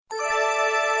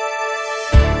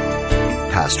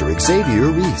Pastor Xavier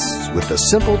Reese with the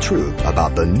simple truth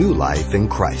about the new life in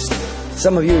Christ.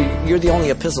 Some of you, you're the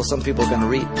only epistle some people are going to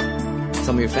read.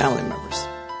 Some of your family members.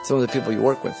 Some of the people you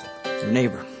work with. Your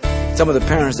neighbor. Some of the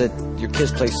parents that your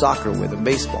kids play soccer with and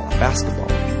baseball and basketball.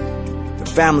 Your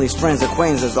families, friends,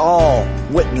 acquaintances all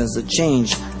witness the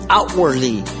change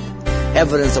outwardly.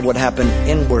 Evidence of what happened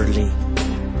inwardly.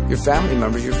 Your family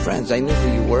members, your friends, they knew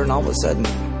who you were, and all of a sudden,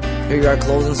 here you are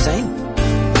clothed and sane.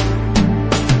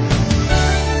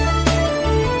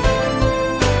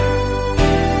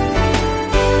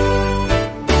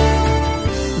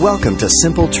 Welcome to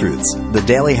Simple Truths, the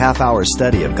daily half-hour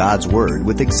study of God's Word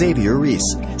with Xavier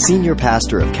Reese, Senior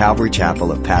Pastor of Calvary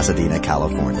Chapel of Pasadena,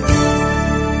 California.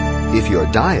 If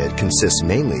your diet consists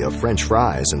mainly of French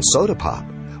fries and soda pop,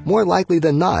 more likely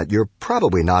than not, you're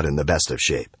probably not in the best of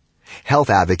shape.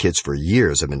 Health advocates for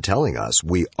years have been telling us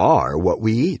we are what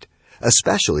we eat,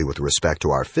 especially with respect to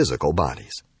our physical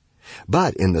bodies.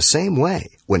 But in the same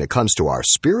way, when it comes to our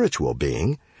spiritual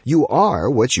being, you are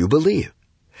what you believe.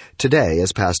 Today,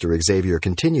 as Pastor Xavier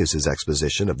continues his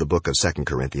exposition of the book of 2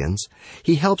 Corinthians,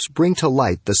 he helps bring to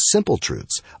light the simple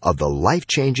truths of the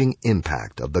life-changing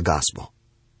impact of the gospel.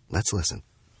 Let's listen.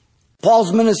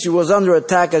 Paul's ministry was under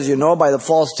attack, as you know, by the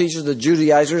false teachers, the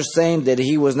Judaizers, saying that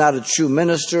he was not a true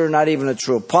minister, not even a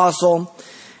true apostle.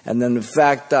 And then, in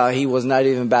fact, he was not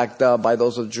even backed up by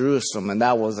those of Jerusalem, and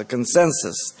that was a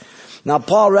consensus. Now,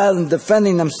 Paul, rather than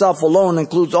defending himself alone,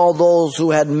 includes all those who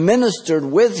had ministered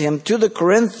with him to the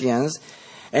Corinthians,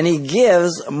 and he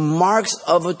gives marks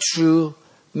of a true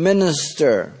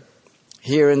minister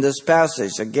here in this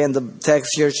passage. Again, the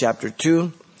text here, chapter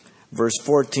 2, verse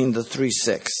 14 to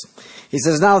 3:6. He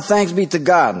says, "Now thanks be to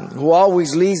God, who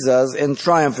always leads us in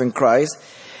triumph in Christ,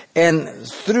 and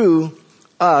through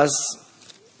us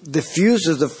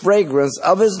diffuses the fragrance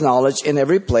of his knowledge in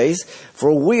every place.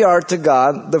 For we are to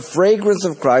God the fragrance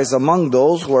of Christ among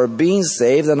those who are being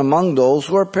saved and among those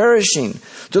who are perishing.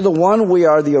 To the one we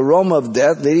are the aroma of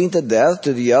death leading to death,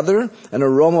 to the other an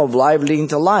aroma of life leading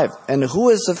to life. And who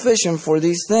is sufficient for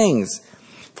these things?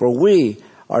 For we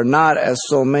are not as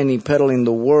so many peddling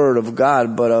the word of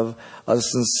God, but of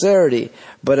sincerity.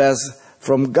 But as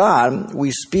from God we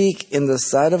speak in the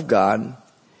sight of God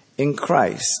in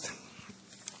Christ."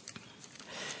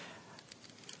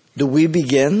 Do we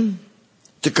begin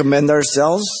to commend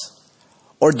ourselves,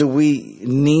 or do we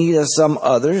need, as some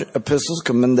other epistles,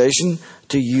 commendation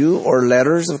to you or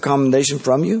letters of commendation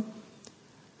from you?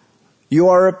 You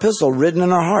are an epistle written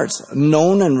in our hearts,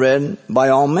 known and read by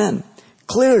all men.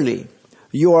 Clearly,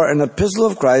 you are an epistle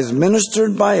of Christ,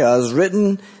 ministered by us,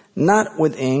 written not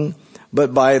with ink,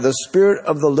 but by the Spirit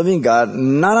of the living God,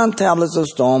 not on tablets of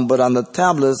stone, but on the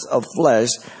tablets of flesh,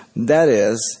 that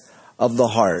is, of the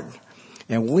heart.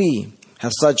 And we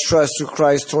have such trust through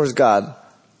Christ towards God,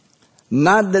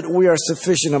 not that we are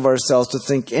sufficient of ourselves to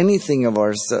think anything of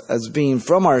ourselves as being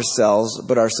from ourselves,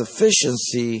 but our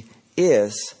sufficiency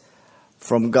is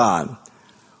from God,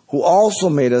 who also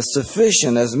made us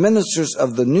sufficient as ministers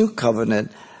of the new covenant,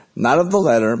 not of the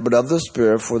letter, but of the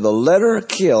Spirit. For the letter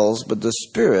kills, but the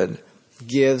Spirit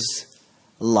gives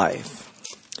life.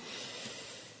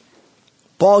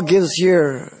 Paul gives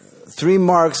here 3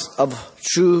 marks of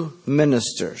true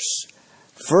ministers.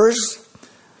 First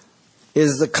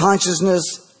is the consciousness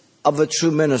of a true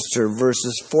minister,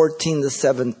 verses 14 to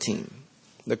 17.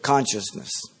 The consciousness.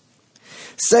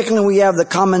 Secondly, we have the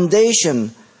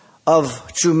commendation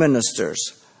of true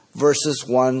ministers, verses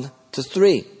 1 to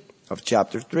 3 of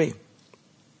chapter 3.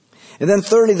 And then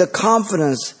thirdly, the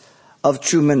confidence of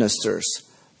true ministers,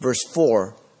 verse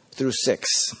 4 through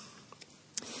 6.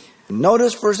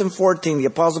 Notice verse 14, the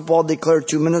Apostle Paul declared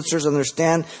true ministers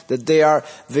understand that they are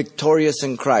victorious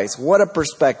in Christ. What a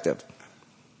perspective.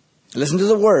 Listen to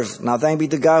the words. Now thanks be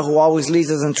to God who always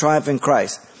leads us in triumph in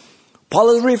Christ.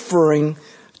 Paul is referring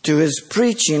to his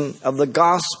preaching of the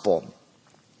gospel.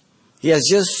 He has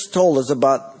just told us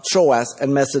about Troas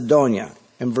and Macedonia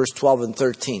in verse 12 and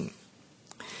 13.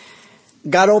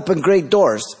 God opened great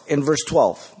doors in verse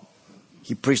 12.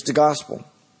 He preached the gospel.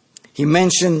 He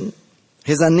mentioned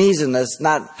his uneasiness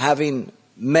not having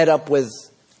met up with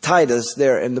Titus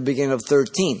there in the beginning of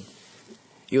 13.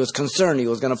 He was concerned. He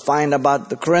was going to find about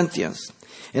the Corinthians.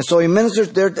 And so he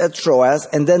ministered there at Troas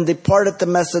and then departed to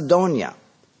Macedonia.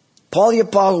 Paul the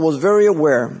Apostle was very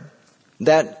aware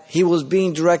that he was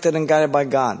being directed and guided by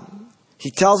God.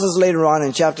 He tells us later on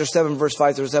in chapter 7, verse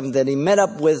 5 through 7, that he met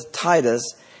up with Titus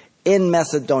in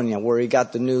Macedonia, where he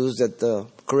got the news that the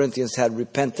Corinthians had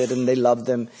repented and they loved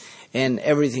him, and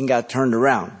everything got turned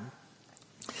around.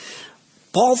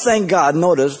 Paul thanked God,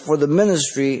 notice, for the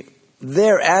ministry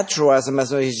there at Troas and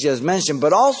Macedonia, he's just mentioned,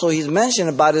 but also he's mentioned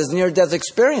about his near-death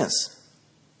experience.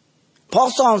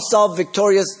 Paul saw himself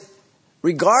victorious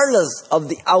regardless of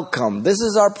the outcome. This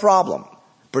is our problem,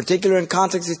 particularly in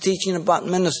context of teaching about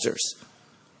ministers.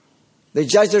 They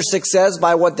judge their success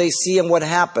by what they see and what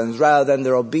happens rather than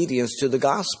their obedience to the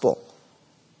gospel.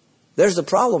 There's the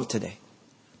problem today.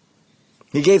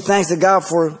 He gave thanks to God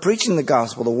for preaching the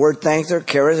gospel. The word thanks or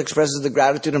charis expresses the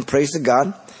gratitude and praise to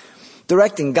God,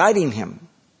 directing, guiding him.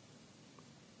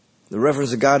 The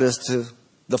reference to God is to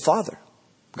the Father,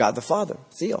 God the Father,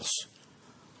 Theos.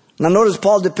 Now notice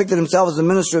Paul depicted himself as the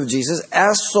minister of Jesus,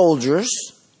 as soldiers,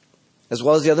 as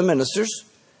well as the other ministers,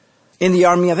 in the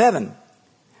army of heaven.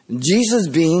 Jesus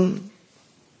being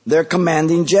their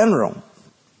commanding general.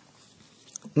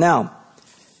 Now,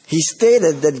 he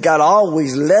stated that God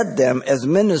always led them as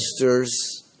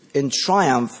ministers in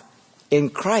triumph in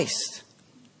Christ.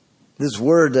 This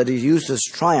word that he uses,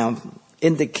 triumph,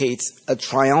 indicates a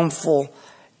triumphal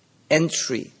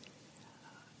entry,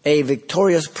 a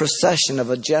victorious procession of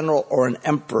a general or an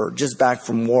emperor just back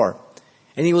from war.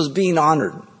 And he was being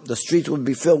honored. The streets would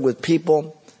be filled with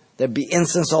people. There'd be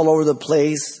incense all over the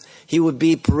place. He would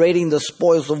be parading the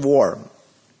spoils of war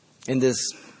in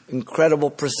this incredible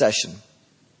procession.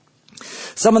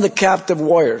 Some of the captive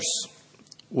warriors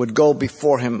would go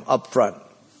before him up front.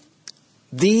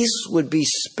 These would be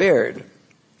spared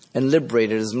and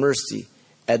liberated as mercy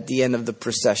at the end of the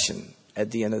procession,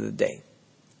 at the end of the day.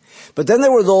 But then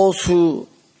there were those who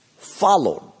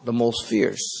followed, the most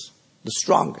fierce, the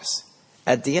strongest,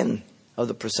 at the end of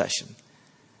the procession.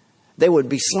 They would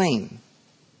be slain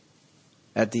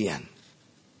at the end.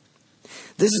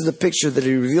 This is the picture that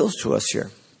he reveals to us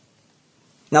here.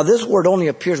 Now, this word only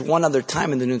appears one other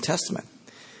time in the New Testament.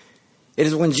 It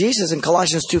is when Jesus in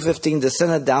Colossians 2:15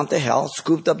 descended down to hell,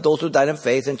 scooped up those who died in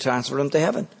faith, and transferred them to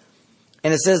heaven.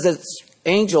 And it says that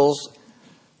angels,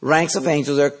 ranks of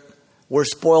angels, were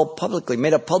spoiled publicly,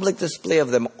 made a public display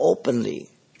of them openly,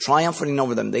 triumphing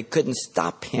over them. They couldn't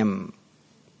stop him.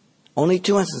 Only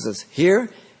two instances, here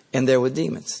and there with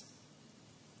demons.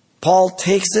 Paul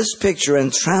takes this picture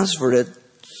and transferred it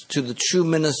to the true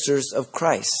ministers of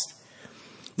Christ.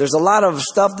 There's a lot of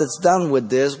stuff that's done with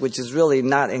this, which is really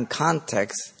not in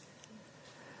context.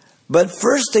 But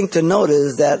first thing to note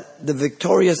is that the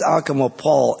victorious outcome of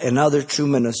Paul and other true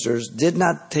ministers did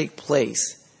not take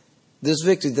place. This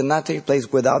victory did not take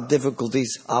place without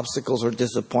difficulties, obstacles, or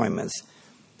disappointments,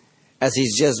 as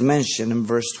he's just mentioned in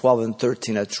verse 12 and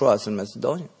 13 at Troas in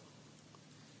Macedonia.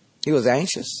 He was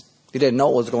anxious. He didn't know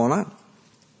what was going on.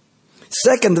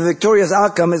 Second, the victorious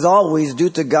outcome is always due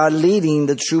to God leading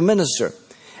the true minister.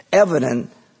 Evident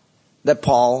that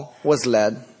Paul was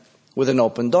led with an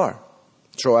open door,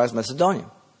 Troas, Macedonia,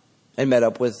 and met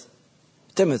up with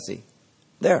Timothy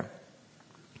there,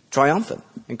 triumphant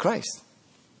in Christ.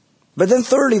 But then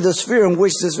thirdly, the sphere in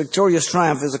which this victorious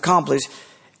triumph is accomplished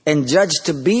and judged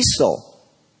to be so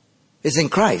is in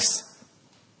Christ,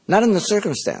 not in the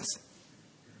circumstance,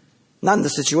 not in the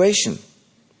situation.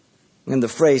 And the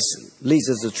phrase leads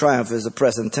us to triumph is the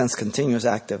present tense continuous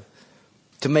active,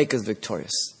 to make us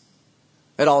victorious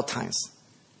at all times.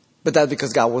 But that's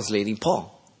because God was leading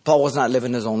Paul. Paul was not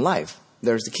living his own life.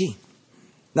 There's the key.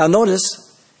 Now notice,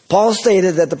 Paul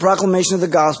stated that the proclamation of the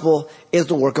gospel is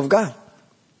the work of God.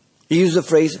 He used the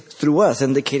phrase through us,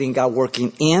 indicating God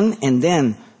working in and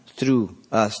then through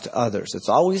us to others. It's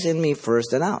always in me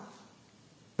first and out.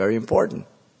 Very important.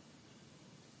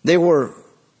 They were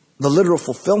the literal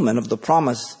fulfillment of the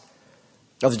promise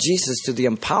of Jesus to the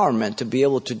empowerment to be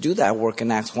able to do that work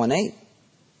in Acts 1:8.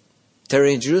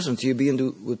 Tarry in Jerusalem till you be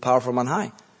endued with power from on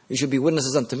high. You should be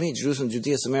witnesses unto me, Jerusalem,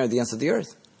 Judea, Samaria, the ends of the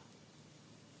earth.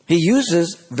 He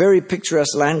uses very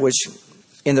picturesque language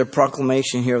in their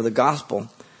proclamation here of the gospel,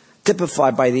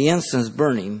 typified by the incense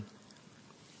burning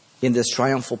in this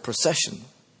triumphal procession.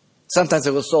 Sometimes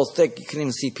it was so thick you couldn't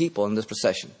even see people in this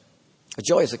procession. A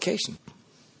joyous occasion.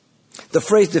 The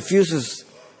phrase diffuses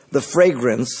the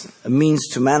fragrance means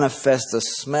to manifest a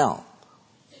smell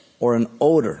or an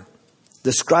odor,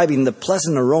 describing the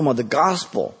pleasant aroma of the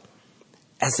gospel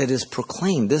as it is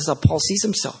proclaimed. This is how Paul sees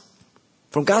himself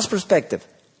from God's perspective.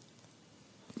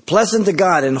 Pleasant to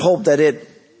God in hope that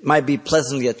it might be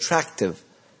pleasantly attractive,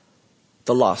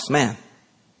 the lost man.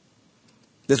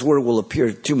 This word will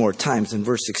appear 2 more times in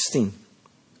verse 16.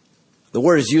 The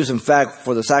word is used, in fact,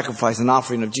 for the sacrifice and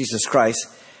offering of Jesus Christ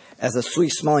as a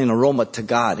sweet-smelling aroma to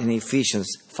God in Ephesians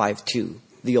 5:2,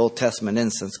 the Old Testament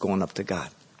incense going up to God.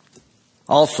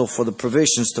 Also for the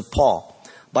provisions to Paul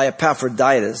by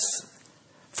Epaphroditus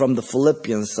from the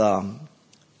Philippians.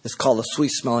 It's called a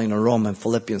sweet-smelling aroma in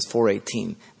Philippians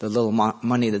 4:18, the little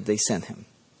money that they sent him.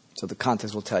 So the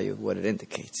context will tell you what it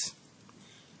indicates.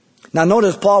 Now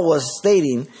notice Paul was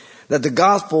stating that the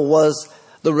gospel was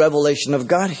the revelation of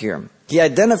God here. He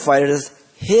identified it as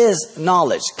his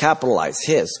knowledge, capitalized,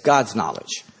 his, God's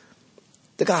knowledge.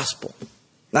 The gospel.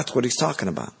 That's what he's talking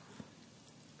about.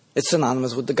 It's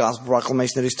synonymous with the gospel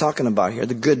proclamation that he's talking about here,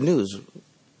 the good news.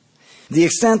 The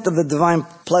extent of the divine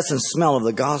pleasant smell of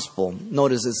the gospel,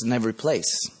 notice it's in every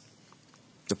place.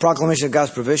 The proclamation of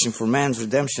God's provision for man's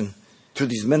redemption through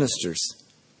these ministers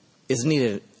is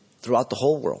needed throughout the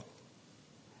whole world.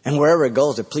 And wherever it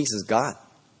goes, it pleases God.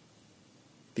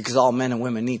 Because all men and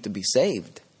women need to be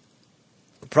saved.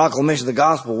 The proclamation of the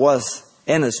gospel was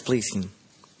and is pleasing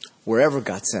wherever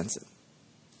God sends it.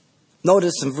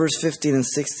 Notice in verse 15 and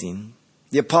 16,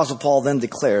 the Apostle Paul then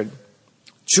declared,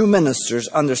 true ministers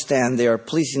understand they are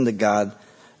pleasing to God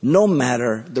no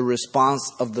matter the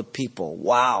response of the people.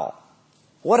 Wow.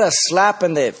 What a slap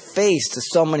in the face to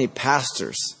so many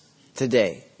pastors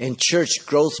today and church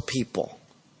growth people.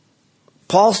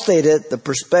 Paul stated the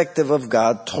perspective of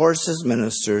God towards his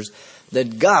ministers,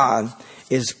 that God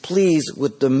is pleased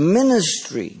with the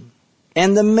ministry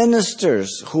and the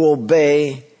ministers who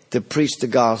obey to preach the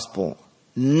gospel,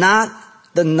 not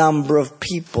the number of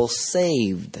people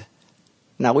saved.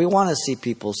 Now, we want to see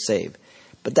people saved,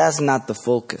 but that's not the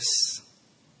focus.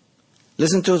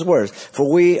 Listen to his words.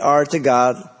 For we are to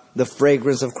God the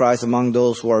fragrance of Christ among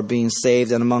those who are being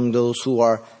saved and among those who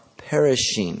are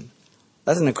perishing.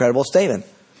 That's an incredible statement.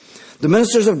 The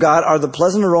ministers of God are the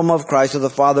pleasant aroma of Christ to the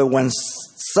Father when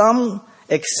some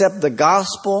accept the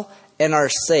gospel and are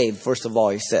saved, first of all,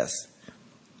 he says.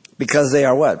 Because they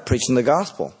are what? Preaching the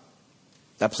gospel.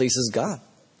 That pleases God.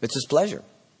 It's his pleasure.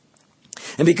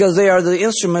 And because they are the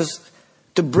instruments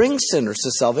to bring sinners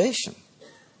to salvation.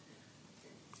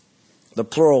 The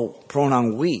plural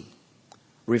pronoun we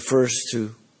refers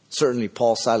to certainly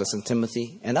Paul, Silas, and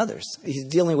Timothy, and others. He's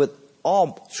dealing with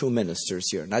all true ministers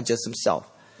here, not just himself.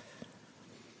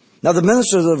 Now the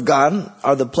ministers of God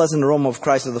are the pleasant aroma of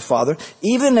Christ to the Father,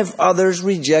 even if others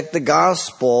reject the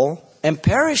gospel and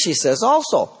perish, he says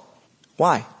also.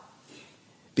 Why?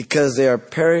 Because they are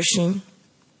perishing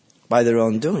by their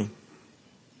own doing.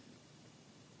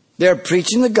 They are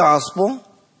preaching the gospel.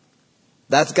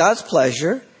 That's God's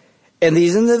pleasure. And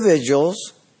these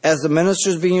individuals, as the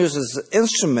ministers being used as an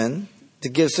instrument to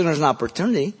give sinners an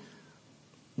opportunity,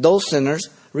 those sinners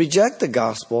reject the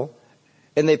gospel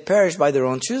and they perish by their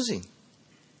own choosing.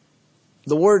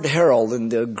 The word herald in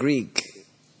the Greek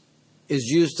is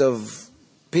used of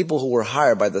people who were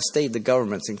hired by the state, the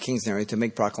governments, and kings and area to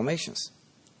make proclamations.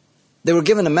 They were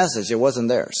given a message, it wasn't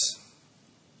theirs.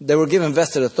 They were given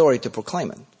vested authority to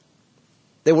proclaim it.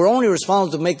 They were only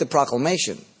responsible to make the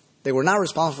proclamation. They were not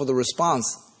responsible for the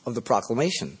response of the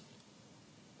proclamation.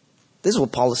 This is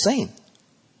what Paul is saying.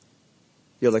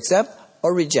 You'll accept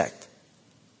or reject.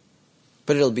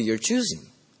 But it'll be your choosing.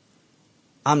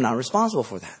 I'm not responsible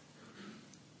for that.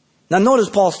 Now notice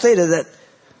Paul stated that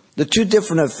the two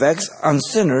different effects on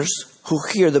sinners who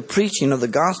hear the preaching of the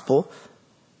gospel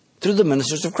through the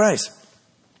ministers of Christ.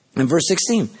 In verse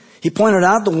 16, he pointed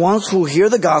out the ones who hear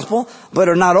the gospel but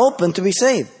are not open to be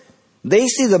saved. They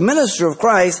see the minister of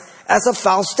Christ as a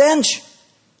foul stench.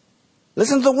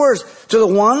 Listen to the words. To the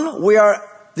one, we are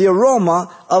the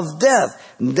aroma of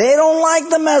death. They don't like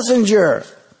the messenger.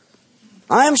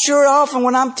 I am sure often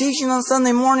when I'm teaching on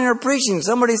Sunday morning or preaching,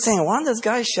 somebody's saying, why don't this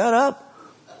guy shut up?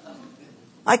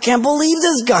 I can't believe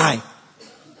this guy.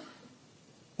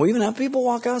 We even have people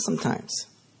walk out sometimes.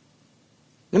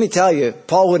 Let me tell you,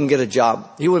 Paul wouldn't get a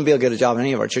job. He wouldn't be able to get a job in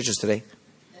any of our churches today.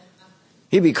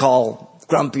 He'd be called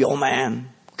grumpy old man,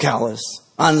 callous,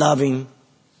 unloving.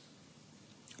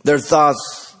 Their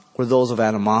thoughts were those of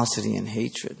animosity and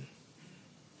hatred.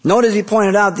 Notice he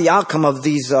pointed out the outcome of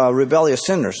these rebellious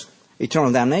sinners.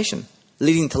 Eternal damnation,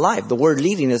 leading to life. The word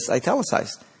leading is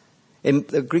italicized. In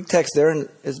the Greek text there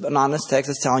is an honest text.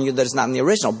 It's telling you that it's not in the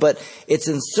original, but it's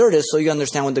inserted so you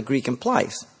understand what the Greek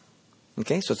implies.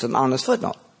 Okay, so it's an honest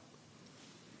footnote.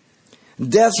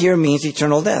 Death here means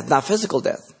eternal death, not physical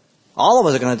death. All of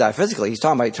us are going to die physically. He's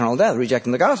talking about eternal death,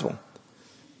 rejecting the gospel.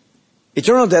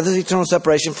 Eternal death is eternal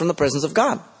separation from the presence of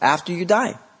God after you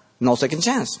die. No second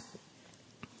chance.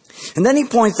 And then he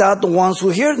points out the ones who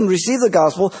hear and receive the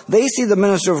gospel, they see the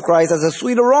minister of Christ as a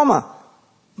sweet aroma,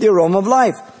 the aroma of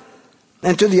life.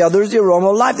 And to the others, the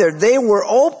aroma of life. They were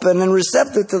open and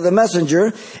receptive to the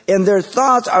messenger, and their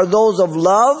thoughts are those of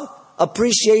love,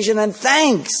 appreciation, and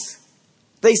thanks.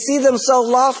 They see themselves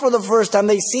lost for the first time.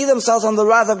 They see themselves on the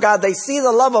wrath of God. They see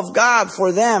the love of God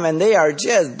for them, and they are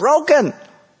just broken.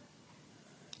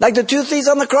 Like the two thieves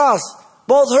on the cross.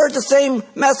 Both heard the same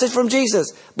message from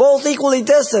Jesus. Both equally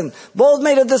distant. Both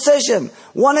made a decision.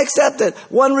 One accepted,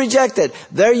 one rejected.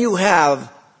 There you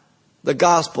have the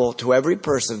gospel to every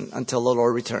person until the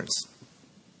Lord returns.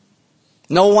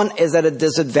 No one is at a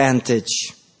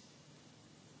disadvantage.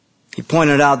 He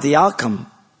pointed out the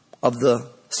outcome of the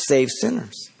saved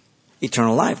sinners.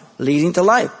 Eternal life, leading to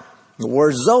life. The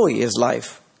word Zoe is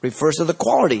life. Refers to the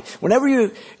quality. Whenever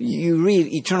you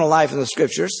read eternal life in the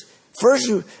scriptures,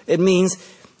 first it means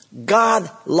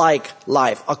God-like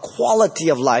life, a quality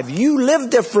of life. You live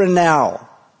different now.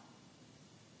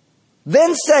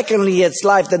 Then secondly, it's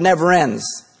life that never ends.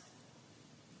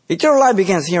 Eternal life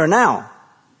begins here and now,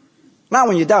 not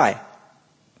when you die.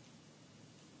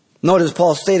 Notice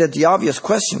Paul stated the obvious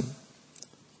question.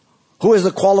 Who is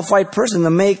the qualified person to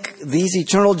make these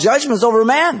eternal judgments over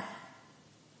man?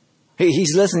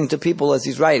 He's listening to people as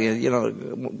he's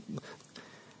writing.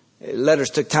 Letters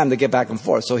took time to get back and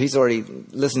forth, so he's already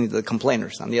listening to the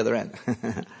complainers on the other end.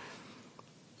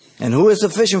 And who is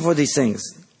sufficient for these things?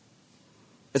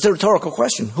 It's a rhetorical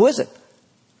question. Who is it?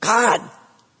 God.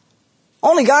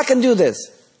 Only God can do this,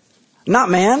 not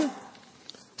man.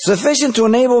 Sufficient to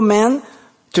enable man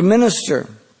to minister,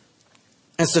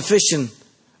 and sufficient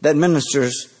that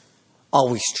ministers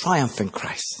always triumph in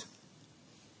Christ,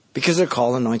 because they're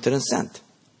called, anointed, and sent.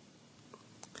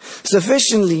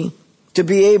 Sufficiently to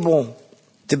be able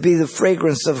to be the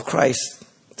fragrance of Christ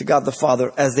to God the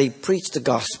Father as they preach the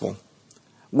gospel,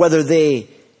 whether they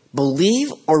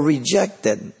believe or reject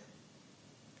it,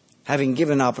 having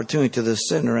given opportunity to the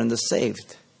sinner and the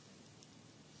saved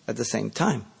at the same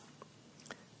time.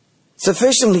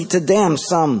 Sufficiently to damn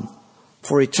some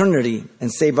for eternity and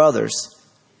save others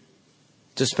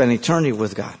to spend eternity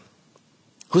with God.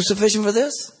 Who's sufficient for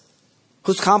this?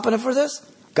 Who's competent for this?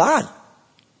 God,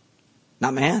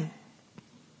 not man.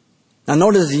 Now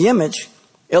notice the image,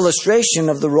 illustration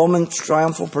of the Roman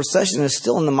triumphal procession is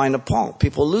still in the mind of Paul.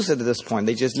 People lose it at this point.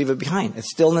 They just leave it behind.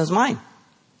 It's still in his mind.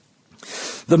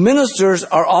 The ministers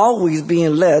are always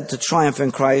being led to triumph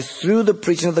in Christ through the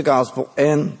preaching of the gospel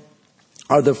and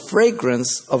are the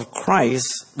fragrance of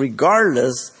Christ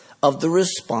regardless of the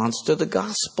response to the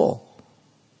gospel.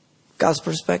 God's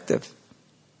perspective.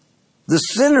 The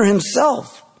sinner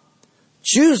himself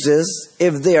chooses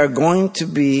if they are going to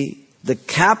be the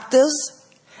captives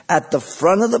at the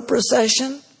front of the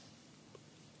procession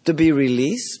to be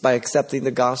released by accepting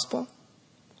the gospel,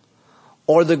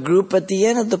 or the group at the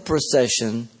end of the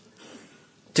procession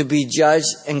to be judged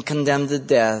and condemned to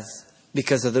death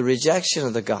because of the rejection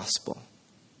of the gospel.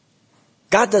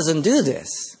 God doesn't do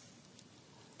this.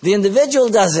 The individual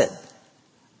does it.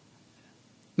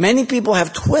 Many people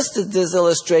have twisted this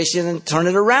illustration and turned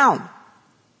it around.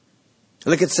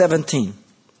 Look at 17.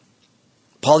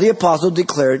 Paul the Apostle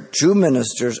declared, true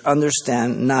ministers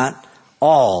understand not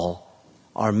all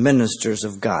are ministers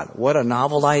of God. What a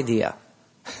novel idea.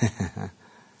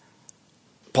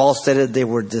 Paul stated they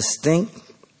were distinct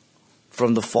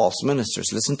from the false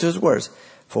ministers. Listen to his words.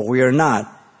 For we are not,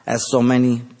 as so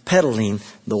many, peddling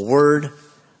the word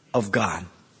of God.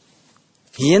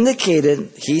 He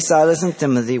indicated he, Silas, and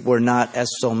Timothy were not as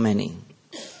so many.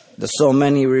 The so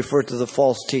many refer to the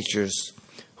false teachers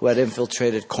who had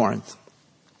infiltrated Corinth.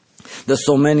 The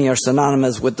so many are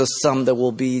synonymous with the some that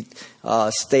will be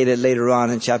stated later on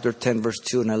in chapter 10, verse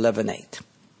 2 and 11:8.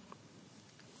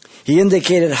 He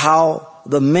indicated how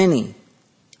the many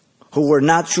who were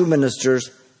not true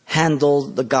ministers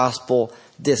handled the gospel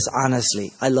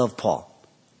dishonestly. I love Paul.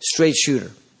 Straight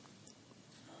shooter.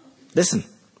 Listen,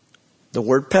 the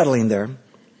word peddling there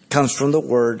comes from the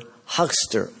word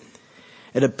huckster.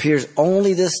 It appears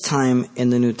only this time in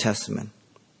the New Testament.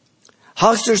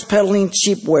 Hucksters peddling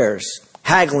cheap wares,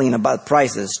 haggling about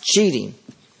prices, cheating,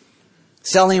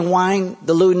 selling wine,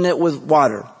 diluting it with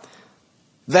water.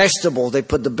 Vegetables, they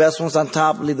put the best ones on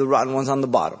top, leave the rotten ones on the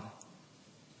bottom.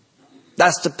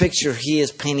 That's the picture he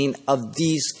is painting of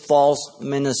these false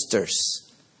ministers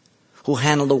who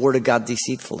handle the word of God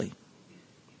deceitfully.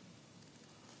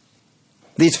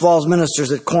 These false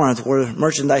ministers at Corinth were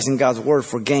merchandising God's word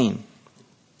for gain,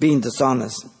 being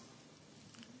dishonest,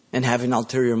 and having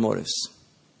ulterior motives.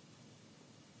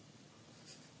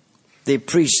 They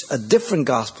preached a different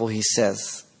gospel, he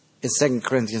says, in 2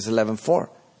 Corinthians 11:4.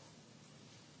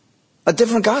 A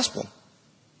different gospel.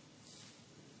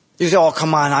 You say, oh,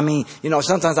 come on. I mean,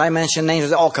 sometimes I mention names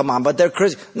and say, oh, come on, but they're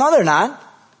Christians. No, they're not.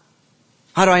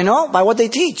 How do I know? By what they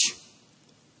teach.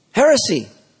 Heresy.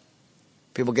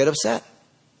 People get upset.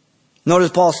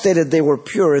 Notice Paul stated they were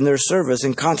pure in their service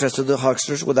in contrast to the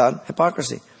hucksters without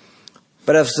hypocrisy.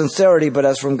 But of sincerity, but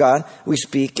as from God, we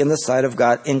speak in the sight of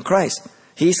God in Christ.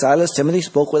 He, Silas, Timothy,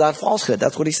 spoke without falsehood.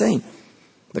 That's what he's saying.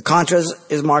 The contrast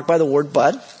is marked by the word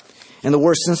but, and the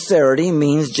word sincerity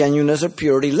means genuineness or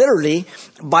purity, literally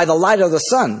by the light of the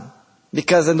sun.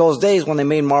 Because in those days when they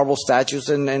made marble statues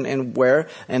and ware,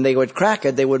 and they would crack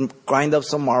it, they would grind up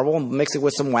some marble and mix it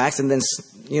with some wax and then,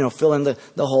 fill in the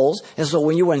holes. And so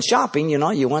when you went shopping,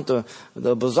 you went to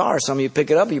the bazaar, some of you pick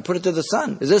it up and you put it to the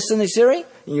sun. Is this sincerity?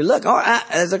 And you look,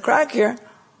 there's a crack here.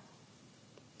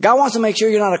 God wants to make sure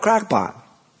you're not a crackpot.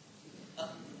 All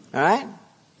right?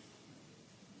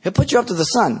 He'll put you up to the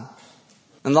sun.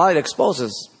 And the light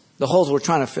exposes the holes we're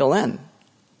trying to fill in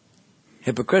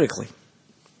hypocritically.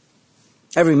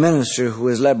 Every minister who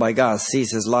is led by God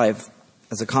sees his life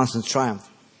as a constant triumph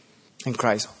in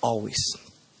Christ, always.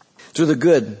 Through the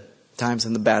good times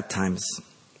and the bad times.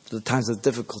 Through the times of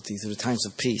difficulty, through the times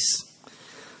of peace.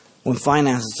 When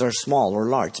finances are small or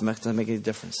large, it doesn't make any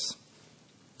difference.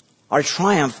 Our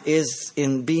triumph is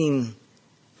in being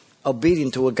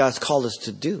obedient to what God's called us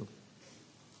to do,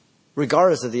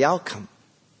 regardless of the outcome.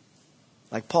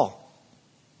 Like Paul.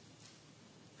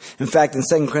 In fact, in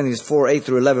 2 Corinthians 4, 8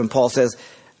 through 11, Paul says,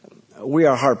 we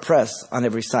are hard pressed on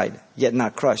every side, yet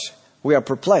not crushed. We are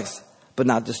perplexed, but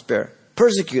not despair.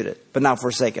 Persecuted, but not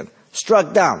forsaken.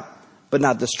 Struck down, but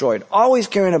not destroyed. Always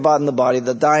carrying about in the body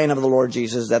the dying of the Lord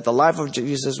Jesus, that the life of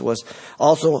Jesus was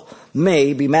also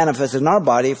may be manifested in our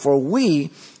body. For we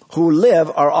who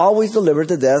live are always delivered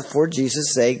to death for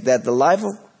Jesus' sake, that the life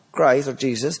of Christ, or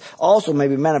Jesus, also may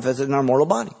be manifested in our mortal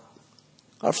body,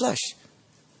 our flesh.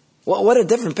 Well, what a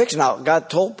different picture. Now, God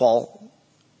told Paul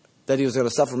that he was going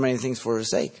to suffer many things for his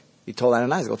sake. He told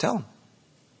Ananias, go tell him.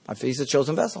 He's a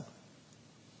chosen vessel.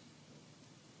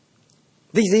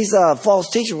 These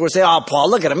false teachers will say, oh, Paul,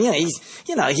 look at him.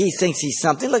 He thinks he's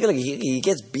something. Look at him. He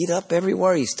gets beat up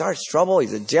everywhere. He starts trouble.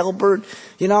 He's a jailbird.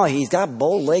 He's got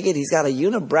bow-legged. He's got a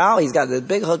unibrow. He's got the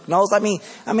big hook nose. I mean,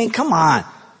 come on.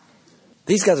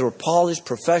 These guys were polished,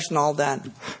 professional, all that.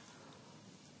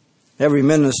 Every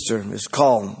minister is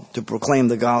called to proclaim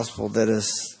the gospel that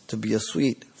is to be a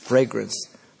sweet fragrance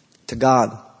to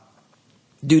God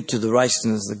due to the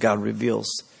righteousness that God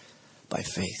reveals by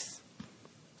faith.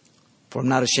 For I'm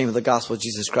not ashamed of the gospel of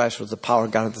Jesus Christ, for the power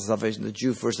of God unto salvation, the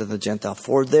Jew first and the Gentile.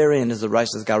 For therein is the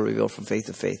righteousness of God revealed from faith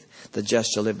to faith. The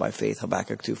just shall live by faith,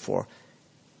 Habakkuk 2:4,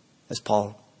 as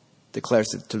Paul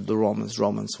declares it to the Romans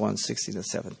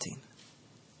 1:16-17.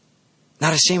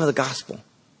 Not ashamed of the gospel.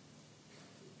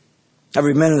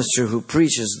 Every minister who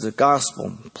preaches the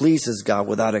gospel pleases God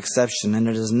without exception, and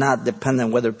it is not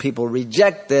dependent whether people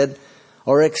reject it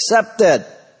or accept it.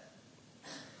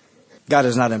 God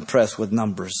is not impressed with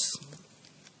numbers,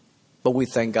 but we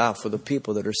thank God for the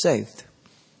people that are saved.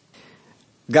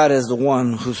 God is the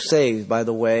one who saves, by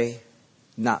the way,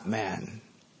 not man.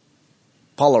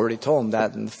 Paul already told him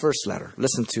that in the first letter.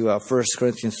 Listen to 1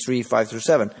 Corinthians 3, 5 through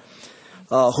 7.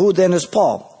 Who then is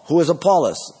Paul? Who is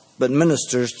Apollos? But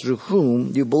ministers through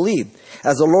whom you believe.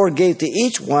 As the Lord gave to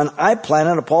each one, I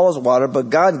planted, Apollos watered,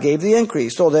 but God gave the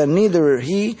increase. So that neither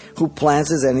he who plants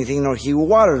is anything, nor he who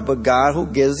waters, but God who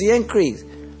gives the increase.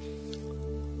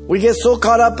 We get so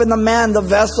caught up in the man, the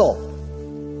vessel,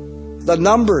 the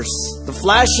numbers, the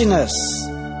flashiness.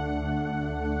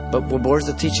 But where's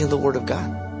the teaching of the Word of God?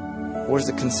 Where's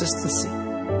the consistency?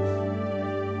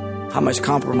 How much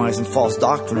compromise and false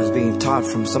doctrine is being taught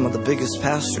from some of the biggest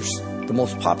pastors, the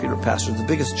most popular pastors, the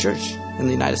biggest church in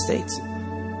the United States.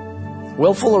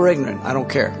 Willful or ignorant, I don't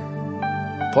care.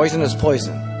 Poison is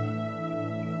poison.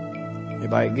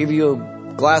 If I give you a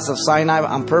glass of cyanide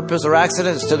on purpose or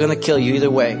accident, it's still going to kill you either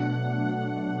way.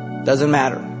 Doesn't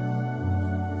matter.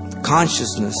 The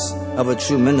consciousness of a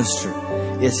true minister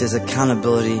is his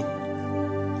accountability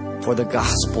for the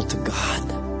gospel to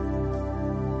God.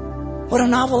 What a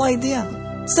novel idea.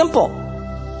 Simple.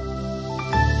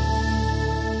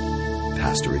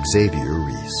 Pastor Xavier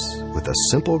Reese with a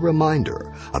simple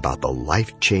reminder about the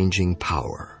life-changing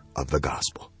power of the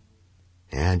gospel.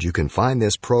 And you can find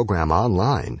this program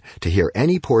online to hear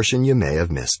any portion you may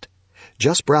have missed.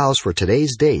 Just browse for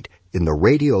today's date in the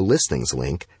radio listings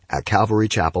link at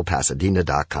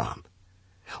CalvaryChapelPasadena.com.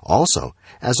 Also,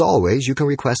 as always, you can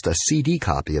request a CD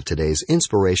copy of today's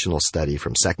inspirational study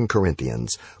from 2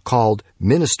 Corinthians called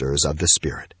Ministers of the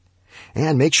Spirit.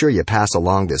 And make sure you pass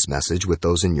along this message with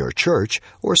those in your church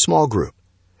or small group.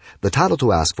 The title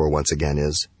to ask for once again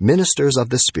is Ministers of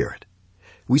the Spirit.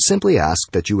 We simply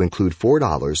ask that you include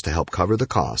 $4 to help cover the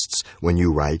costs when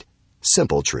you write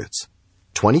Simple Truths,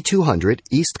 2200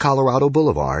 East Colorado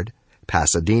Boulevard,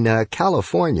 Pasadena,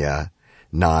 California,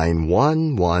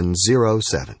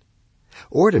 91107.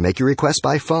 Or to make your request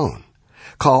by phone,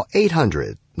 call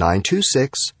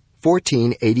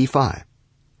 800-926-1485.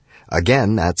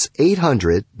 Again, that's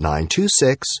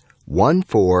 800-926-1485.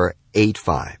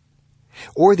 1485.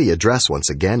 Or the address once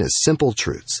again is Simple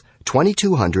Truths,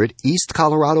 2200 East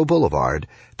Colorado Boulevard,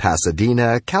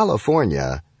 Pasadena,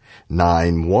 California,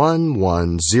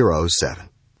 91107.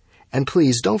 And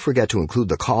please don't forget to include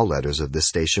the call letters of this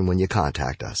station when you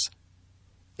contact us.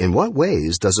 In what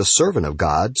ways does a servant of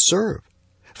God serve?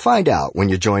 Find out when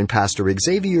you join Pastor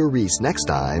Xavier Reese next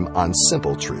time on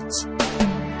Simple Truths.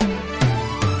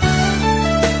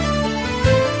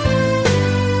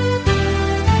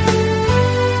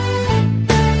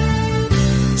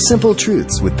 Simple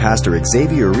Truths with Pastor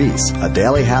Xavier Reese, a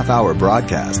daily half-hour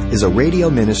broadcast, is a radio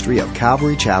ministry of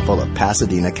Calvary Chapel of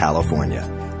Pasadena, California.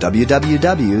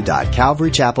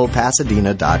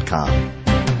 www.calvarychapelpasadena.com.